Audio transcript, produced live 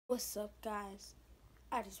What's up, guys?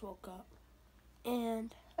 I just woke up,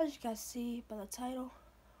 and as you guys see by the title,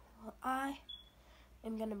 I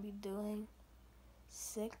am gonna be doing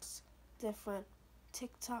 6 different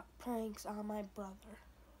TikTok pranks on my brother.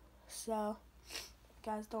 So, if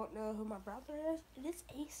you guys don't know who my brother is, it is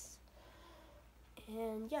Ace.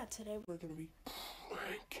 And yeah, today we're gonna be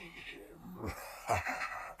pranking him.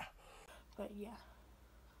 But yeah.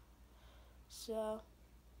 So,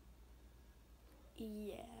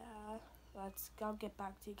 yeah. I'll get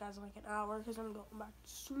back to you guys in like an hour because I'm going back to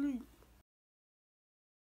sleep.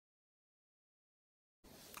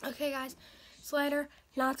 Okay, guys, it's later.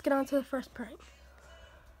 Now let's get on to the first prank.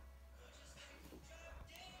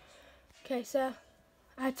 Okay, so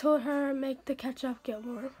I told her make the ketchup get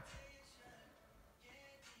warm.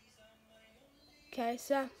 Okay,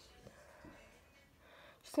 so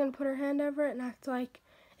she's gonna put her hand over it and act like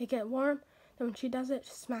it get warm. Then when she does it,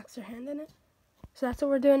 she smacks her hand in it. So that's what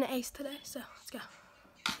we're doing to Ace today. So let's go.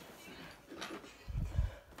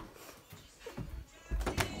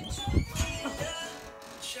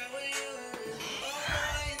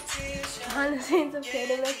 Behind the scenes of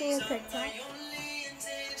Katie making a TikTok.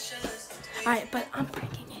 Alright, but I'm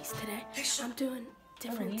pranking Ace today. I'm doing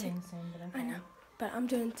different TikTok. I know, but I'm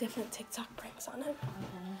doing different TikTok pranks on him.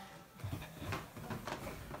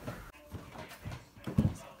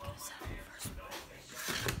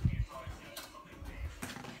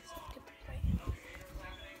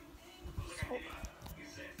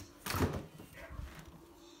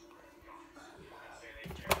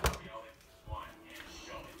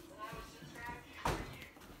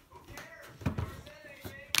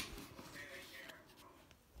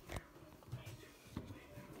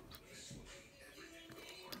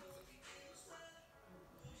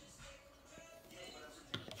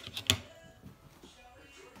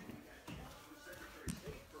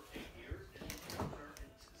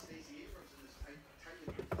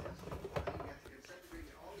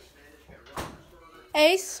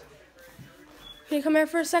 Ace, can you come here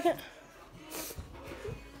for a second?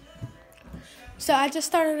 So I just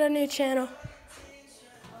started a new channel,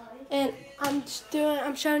 and I'm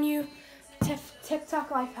showing you TikTok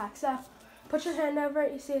life hacks. So put your hand over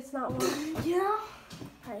it. You see it's not warm. Yeah.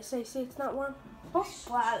 All right. So you see it's not warm. Don't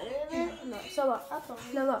splat it in it. No. So look.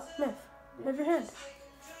 No, look. Move your hand.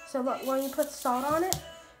 So look. When you put salt on it,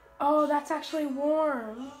 oh, that's actually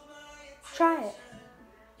warm. Try it.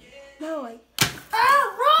 No, like.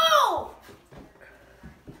 Ah, bro!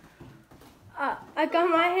 I got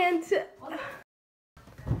my hand to.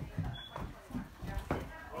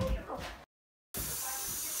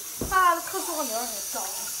 Ah, the couple on the other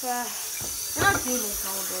side. You're not doing this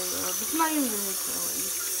all day, bro. It's not even in the channel.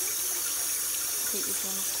 Hate your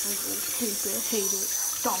channel. Hate it.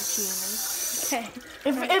 Don't channel. Okay.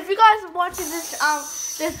 If you guys are watching this, don't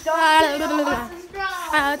subscribe.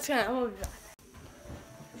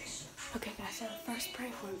 Okay, guys, so the first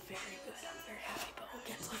prank went very good. I'm very happy, but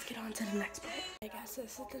let's get on to the next prank. Okay, guys, so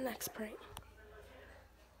this is the next prank.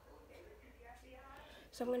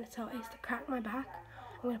 So I'm going to tell Ace to crack my back.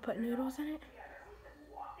 I'm going to put noodles in it.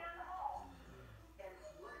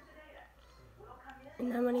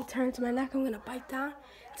 And then when he turns my neck, I'm going to bite down.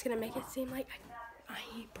 It's going to make it seem like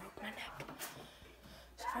he broke my neck.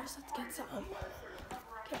 So first, let's get some.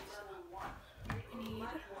 Okay, so we need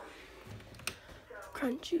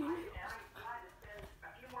crunchy noodles.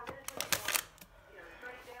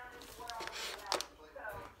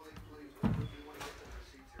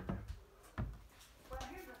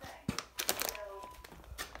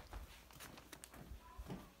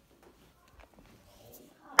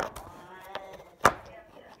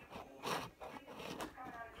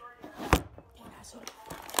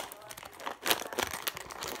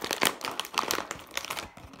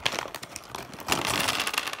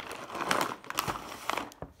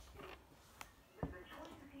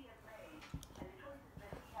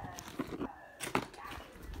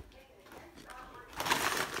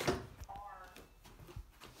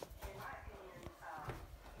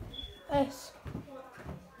 Ace.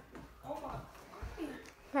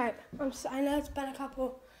 Alright, I know it's been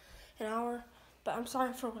an hour, but I'm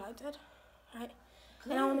sorry for what I did. Alright?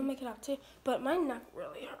 And I want to make it up too. But my neck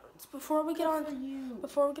really hurts. Before we get on to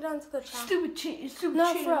the challenge.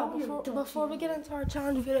 No, for real, before we get into our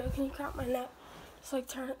challenge video, can you crack my neck? Just like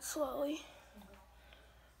turn it slowly.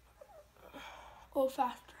 A little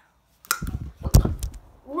faster.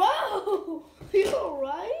 Bro! You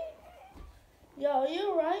alright? Yo,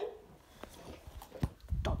 you alright?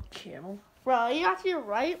 Don't channel. Bro, you actually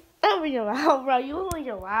right? That was your mouth, bro. You look like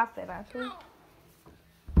you're laughing, actually.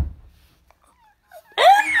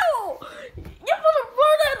 Ew! You're gonna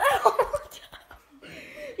run it out!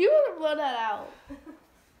 You would have blown that out.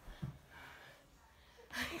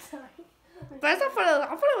 Sorry. But I thought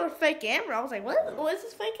it was a fake camera. I was like, what is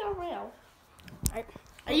this fake camera? Alright.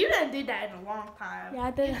 You didn't do that in a long time. Yeah,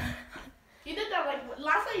 I did. You did that like,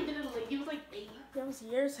 last time you did it, like, you was like 8. That was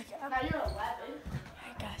years ago. Now you're 11.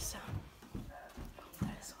 Alright, guys, so.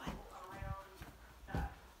 That is what.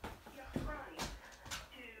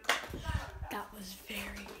 That was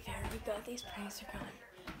very, very good. These pranks are going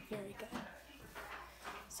very good.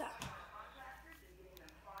 So.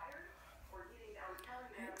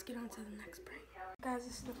 Let's get on to the next prank. Guys,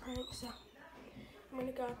 this is the prank, so I'm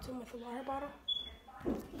gonna go up to him with a water bottle,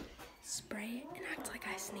 spray it, and act like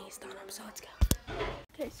I sneezed on him, so let's go.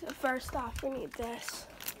 Okay, so first off, we need this.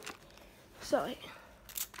 So,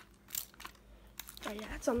 oh yeah,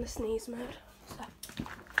 it's on the sneeze mode, so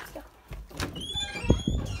let's go.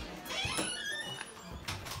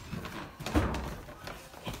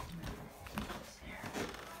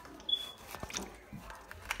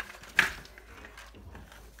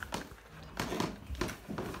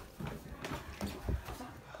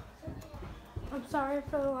 I'm sorry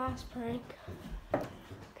for the last prank,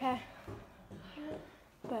 okay?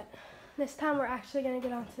 But this time we're actually gonna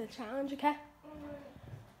get on to the challenge, okay?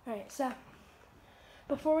 Alright, so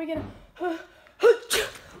before we get What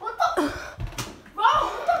the? Bro,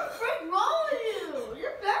 what the frick wrong with you?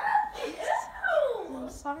 You're bad. Ew. I'm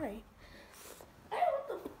sorry. Hey,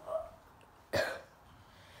 what the fuck?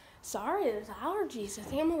 Sorry, there's allergies. I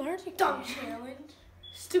think I'm allergic. Dumb challenge.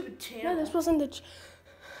 Stupid challenge. No, this wasn't the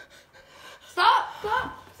Stop!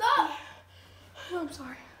 No, I'm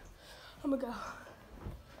sorry. I'm gonna go.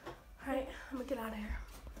 Alright, I'm gonna get out of here.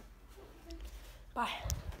 Bye.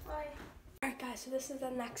 Bye. Alright guys, so this is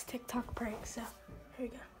the next TikTok prank, so here we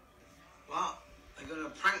go. What? They're gonna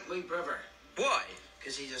prank me brother. Why?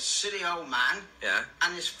 Because he's a silly old man. Yeah.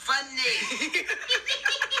 And he's funny.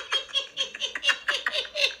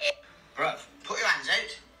 Bruv, put your hands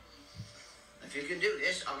out. If you can do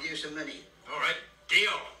this, I'll give you some money. All right,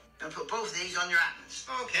 deal. Now put both these on your hands.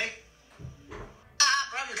 Okay.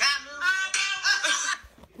 Bruv, you can't move.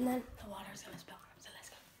 And then the water's gonna spill on him, so let's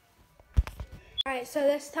go. Alright, so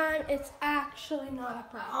this time it's actually not a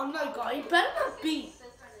prank. Oh my god, you better not be.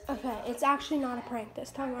 Okay, it's actually not a prank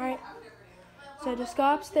this time, alright? So just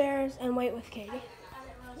go upstairs and wait with Katie.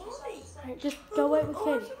 Alright, just go wait with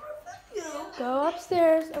Katie. Go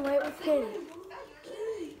upstairs and wait with Katie.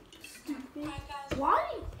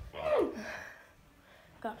 Why?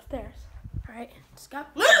 Go upstairs. Alright, just go.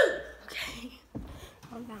 Move! Okay.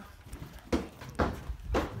 Calm down.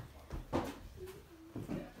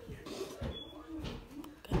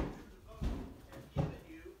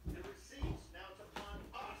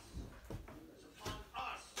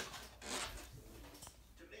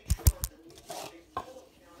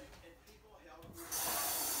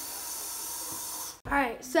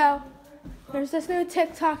 Alright, so there's this new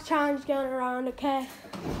TikTok challenge going around, okay?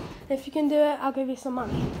 If you can do it, I'll give you some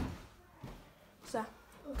money. So,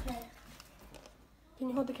 Okay. can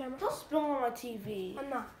you hold the camera? Don't spill on my TV. I'm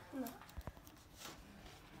not.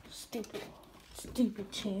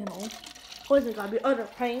 Stupid channel. What is it gotta be? Other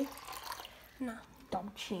prank? No.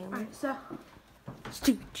 Dumb channel. Alright, so,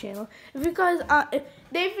 Stupid channel. If you guys, if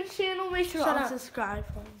David's channel, make sure Shut to up. subscribe.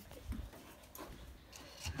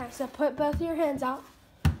 alright, so put both of your hands out.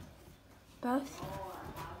 Both.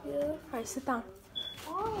 Yeah. Alright, sit down.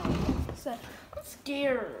 So, I'm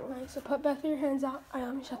scared. alright, so put both of your hands out. Alright,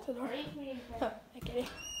 let me shut the door. Oh, I get it.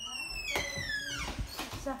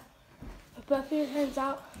 So, put both of your hands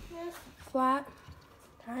out. Flat.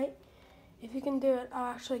 Alright? If you can do it,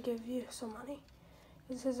 I'll actually give you some money.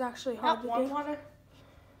 This is actually hard Not to one do. water.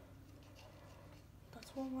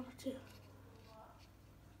 That's one water too.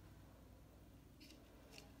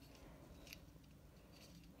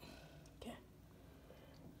 Okay.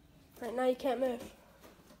 Right now you can't move.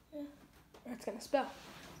 Yeah. Or it's gonna spill.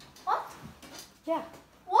 What? Yeah.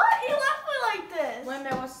 What? You left me like this. Wait a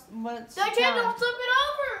minute, what's the I can't challenge? don't flip it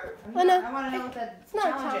over. Oh, no. I want to know what the It's not a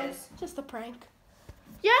challenge challenge. is. Just a prank.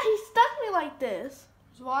 Yeah, he stuck me like this.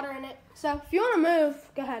 There's water in it. So if you want to move,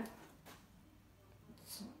 go ahead.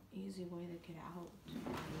 It's an easy way to get out.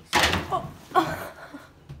 Oh.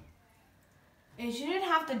 Is you didn't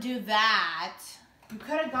have to do that. You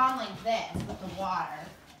could have gone like this with the water.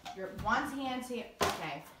 Your one hand's here.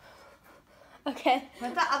 Okay. Okay.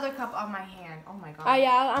 Put the other cup on my hand. Oh my god. Oh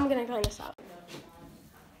yeah, I'm gonna clean this up.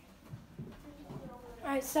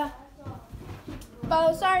 Alright, so.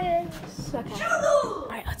 Oh, sorry. It's okay.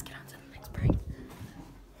 Alright, let's get on to the next prank.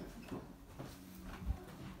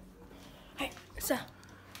 Alright, so.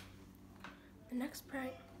 The next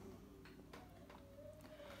prank.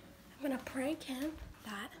 I'm gonna prank him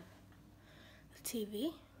that the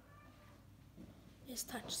TV is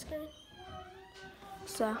touchscreen.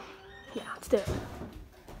 So, yeah, let's do it.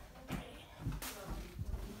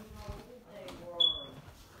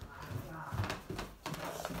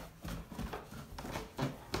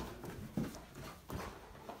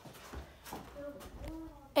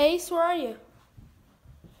 Ace, where are you?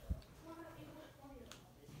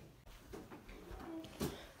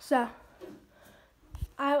 So,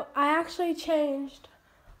 I actually changed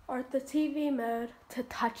the TV mode to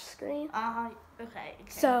touchscreen. Okay.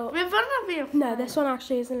 So, We're gonna be a no, this one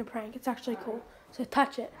actually isn't a prank. It's actually cool. So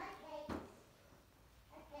touch it.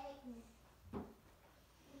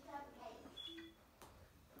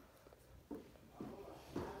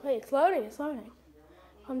 Wait, it's loading. It's loading.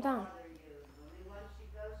 Calm down.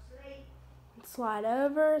 Slide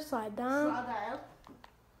over. Slide down. Slide that out.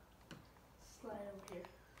 Slide over here.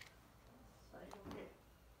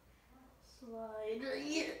 Slide over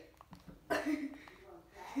here. Slide.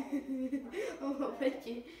 I'm gonna fit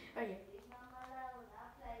you. Okay.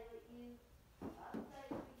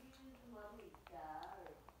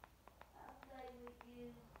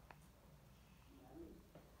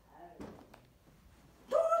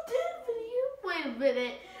 Wait a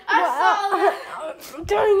minute. I saw that.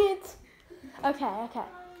 Dang it. Okay.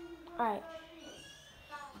 Alright.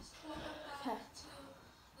 Okay.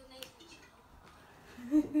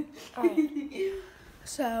 Alright.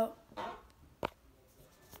 So,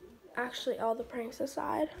 actually, all the pranks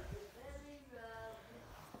aside,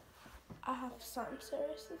 I have something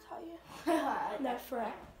serious to tell you. No, for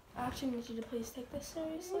real. I actually need you to please take this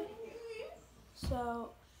seriously.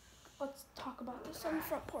 So, let's talk about this on the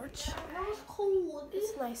front porch. That was cold.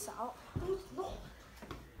 It's nice out.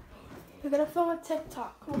 We're gonna film a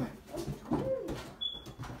TikTok. Come on.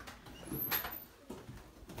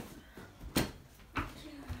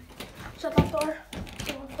 Shut that door.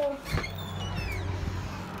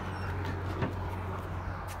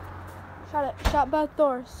 Shut it. Shut both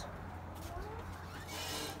doors.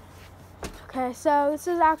 Okay, so this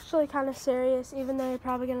is actually kind of serious, even though you're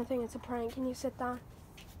probably gonna think it's a prank. Can you sit down?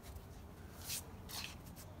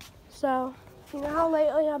 So, you know how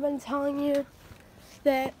lately I've been telling you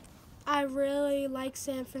that I really like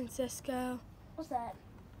San Francisco? What's that?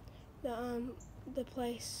 The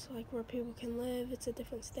place like where people can live. It's a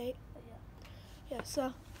different state. Yeah,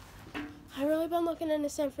 so I've really been looking into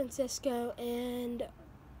San Francisco, and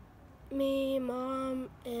me and mom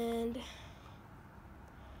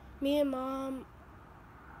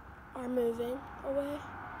are moving away.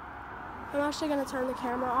 I'm actually gonna turn the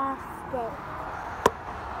camera off, but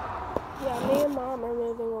yeah, me and mom are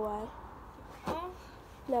moving away.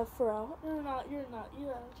 No, for real. You're not. You're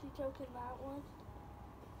actually joking that one.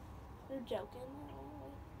 You're joking.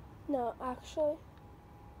 No, actually.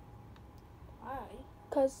 Why?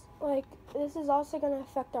 Because, like, this is also going to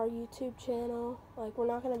affect our YouTube channel. Like, we're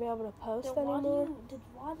not going to be able to post anymore.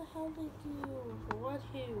 Why the hell did you? What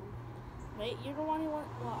who? Wait, you're the one who want.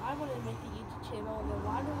 Well, I wanted to make the YouTube channel, and then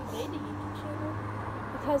why did we make the YouTube channel?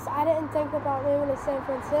 Because I didn't think about moving to San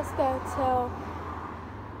Francisco till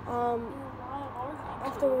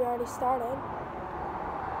after we already started.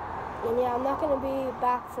 And yeah, I'm not going to be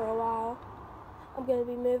back for a while. I'm going to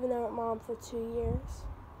be moving there with mom for 2 years.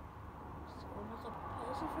 So we're not gonna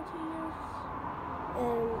post it for 2 years.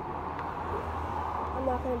 And I'm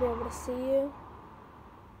not going to be able to see you.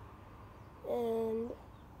 And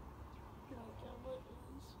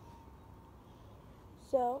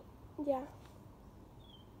so, yeah.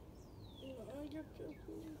 You're joking.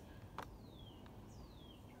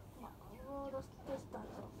 Oh, that's not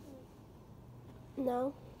something.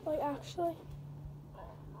 No, like actually.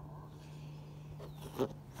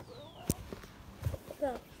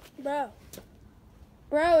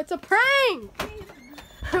 Bro, it's a prank!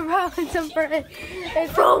 Bro, it's a prank.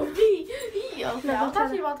 It's Okay, I was don't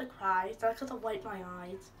actually about to cry, so I had to wipe my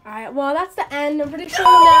eyes. Alright, well that's the end. I'm pretty sure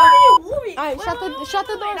now. Alright, shut the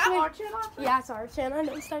door. Yeah, it's our channel. I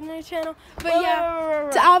didn't start a new channel. But yeah,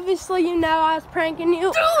 so obviously you know I was pranking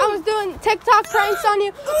you. I was doing TikTok pranks on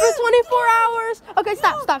you for 24 hours. Okay,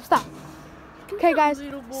 stop. Okay, guys.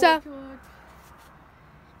 So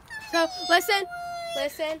listen.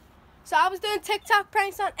 So I was doing TikTok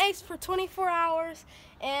pranks on Ace for 24 hours,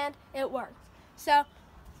 and it worked. So,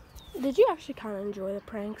 did you actually kind of enjoy the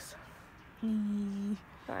pranks? All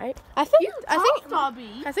right. I think.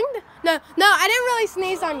 No, I didn't really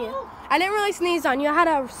sneeze on you. I had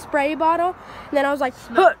a spray bottle, and then I was like,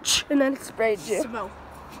 hutch, and then it sprayed you. Smell.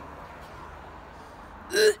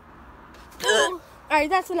 All right,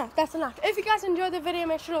 that's enough. If you guys enjoyed the video,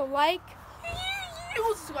 make sure to like,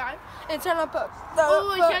 people subscribe and turn on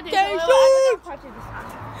Oh, we can't do notifications. that. I'm gonna punch you this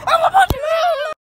time.